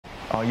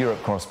Our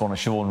Europe correspondent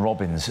Siobhan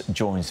Robbins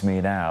joins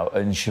me now.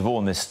 And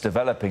Siobhan, this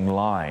developing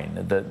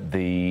line that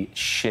the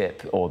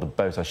ship, or the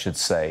boat I should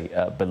say,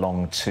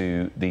 belonged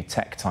to the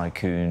tech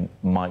tycoon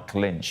Mike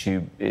Lynch,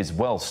 who is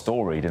well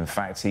storied. In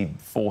fact, he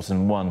fought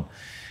and won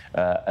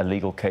a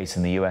legal case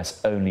in the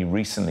US only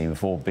recently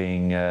before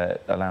being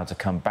allowed to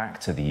come back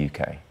to the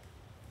UK.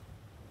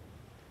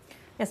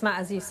 Yes, Matt,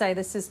 as you say,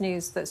 this is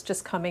news that's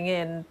just coming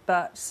in,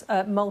 but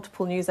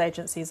multiple news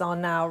agencies are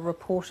now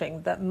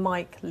reporting that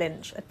Mike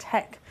Lynch, a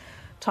tech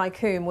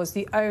tycoon, was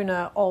the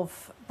owner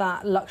of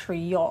that luxury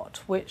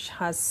yacht, which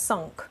has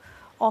sunk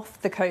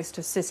off the coast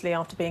of Sicily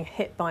after being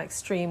hit by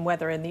extreme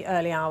weather in the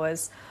early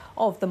hours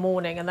of the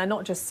morning. And they're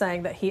not just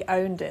saying that he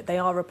owned it, they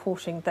are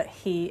reporting that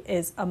he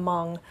is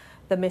among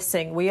the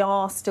missing. We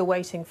are still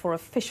waiting for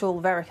official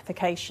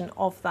verification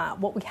of that.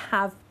 What we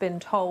have been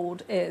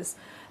told is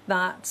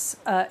that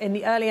in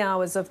the early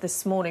hours of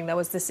this morning, there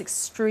was this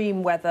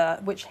extreme weather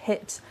which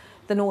hit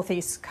the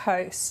northeast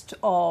coast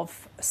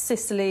of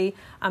Sicily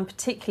and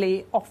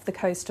particularly off the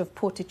coast of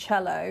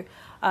Porticello.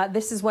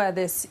 This is where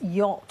this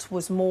yacht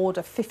was moored,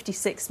 a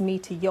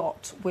 56-metre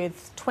yacht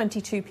with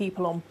 22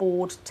 people on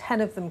board,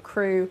 10 of them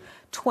crew,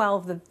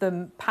 12 of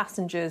them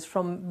passengers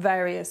from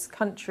various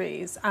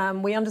countries.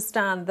 We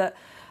understand that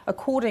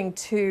according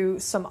to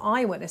some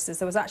eyewitnesses,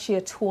 there was actually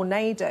a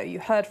tornado. You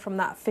heard from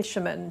that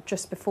fisherman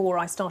just before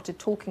I started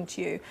talking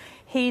to you.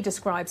 He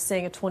described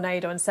seeing a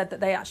tornado and said that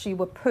they actually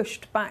were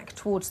pushed back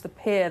towards the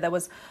pier. There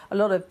was a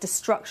lot of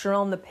destruction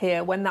on the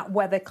pier. When that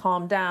weather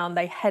calmed down,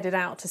 they headed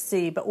out to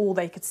sea, but all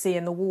they could see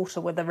in the water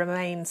were the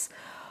remains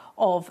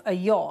of a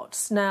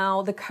yacht.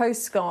 Now, the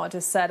Coast Guard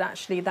has said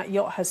actually that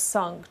yacht has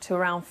sunk to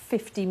around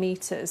 50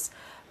 metres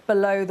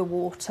below the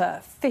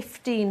water.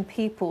 15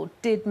 people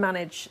did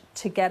manage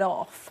to get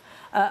off,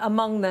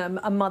 among them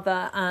a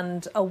mother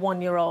and a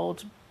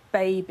one-year-old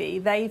baby.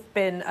 They've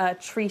been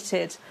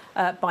treated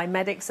by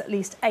medics. At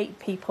least 8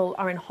 people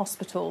are in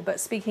hospital. But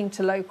speaking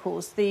to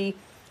locals, the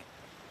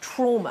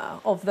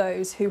trauma of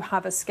those who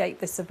have escaped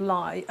this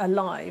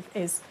alive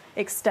is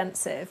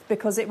extensive,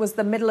 because it was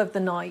the middle of the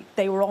night.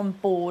 They were on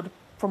board.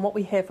 From what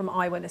we hear from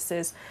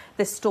eyewitnesses,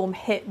 this storm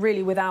hit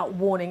really without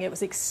warning. It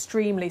was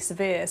extremely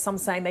severe. Some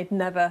saying they'd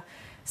never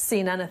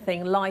seen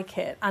anything like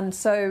it. And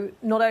so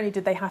not only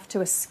did they have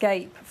to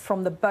escape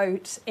from the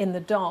boat in the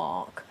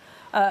dark,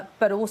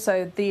 but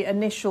also the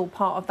initial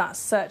part of that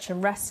search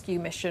and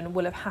rescue mission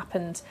will have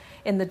happened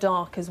in the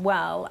dark as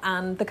well.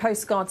 And the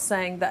Coast Guard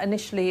saying that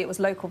initially it was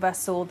local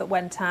vessel that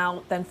went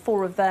out, then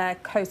 4 of their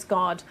Coast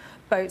Guard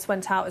boats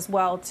went out as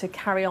well to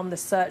carry on the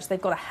search.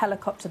 They've got a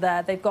helicopter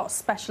there, they've got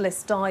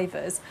specialist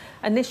divers.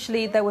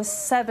 Initially there were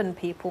 7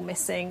 people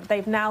missing.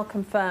 They've now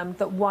confirmed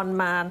that 1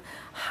 man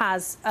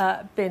has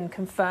been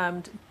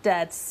confirmed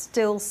dead.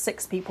 Still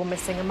 6 people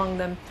missing, among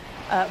them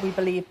we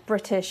believe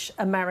British,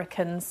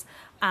 Americans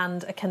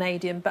and a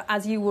Canadian. But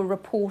as you were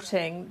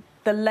reporting,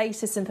 the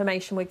latest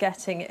information we're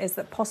getting is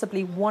that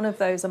possibly one of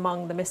those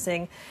among the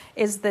missing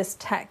is this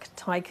tech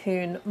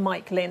tycoon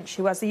Mike Lynch,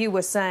 who, as you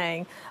were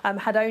saying,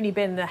 had only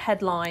been in the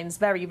headlines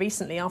very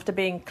recently after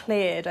being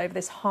cleared over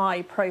this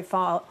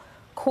high-profile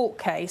court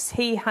case.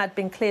 He had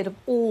been cleared of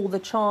all the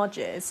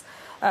charges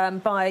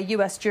by a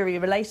US jury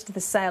related to the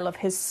sale of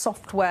his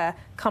software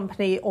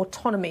company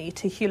Autonomy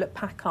to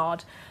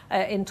Hewlett-Packard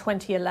in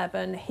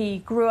 2011. He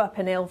grew up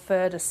in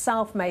Ilford, a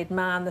self-made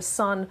man, the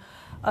son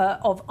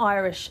of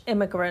Irish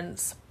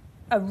immigrants,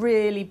 a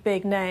really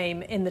big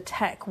name in the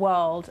tech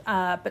world.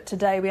 But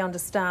today we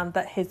understand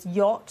that his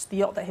yacht, the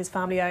yacht that his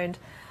family owned,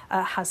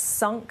 has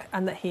sunk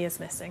and that he is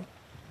missing.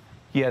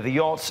 Yeah, the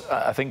yacht,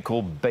 I think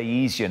called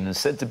Bayesian, is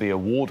said to be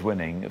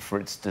award-winning for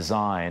its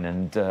design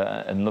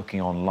and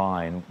looking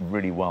online,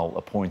 really well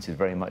appointed,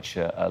 very much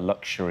a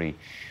luxury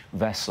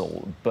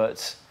vessel.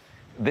 But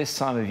this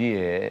time of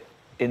year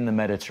in the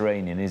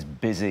Mediterranean is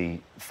busy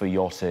for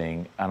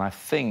yachting, and I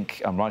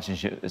think I'm right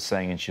in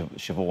saying in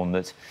Siobhan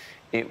that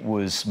it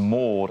was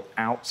moored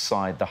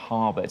outside the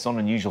harbour. It's not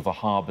unusual for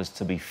harbours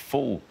to be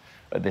full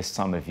at this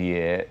time of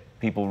year.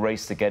 People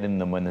race to get in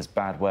them when there's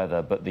bad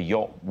weather, but the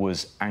yacht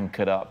was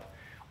anchored up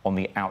on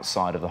the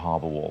outside of the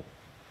harbour wall.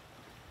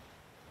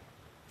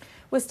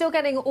 We're still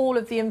getting all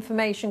of the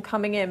information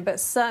coming in, but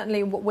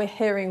certainly what we're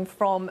hearing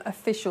from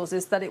officials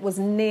is that it was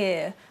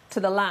near to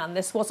the land.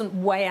 This wasn't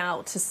way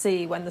out to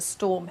sea when the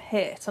storm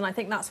hit. And I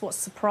think that's what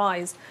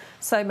surprised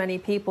so many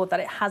people, that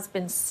it has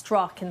been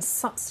struck in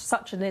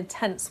such an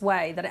intense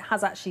way that it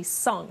has actually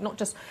sunk, not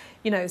just,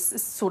 you know,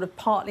 sort of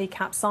partly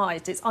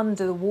capsized. It's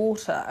under the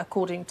water,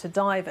 according to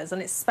divers,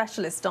 and it's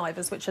specialist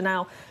divers which are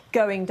now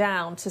going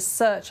down to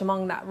search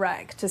among that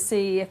wreck to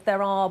see if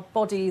there are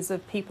bodies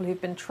of people who've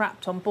been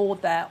trapped on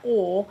board there,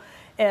 or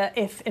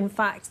if, in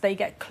fact, they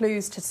get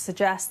clues to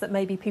suggest that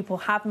maybe people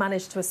have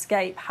managed to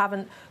escape,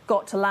 haven't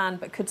got to land,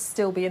 but could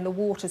still be in the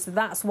water. So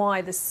that's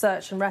why this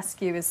search and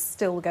rescue is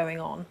still going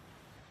on.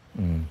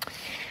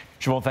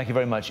 Siobhan, thank you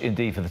very much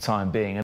indeed for the time being.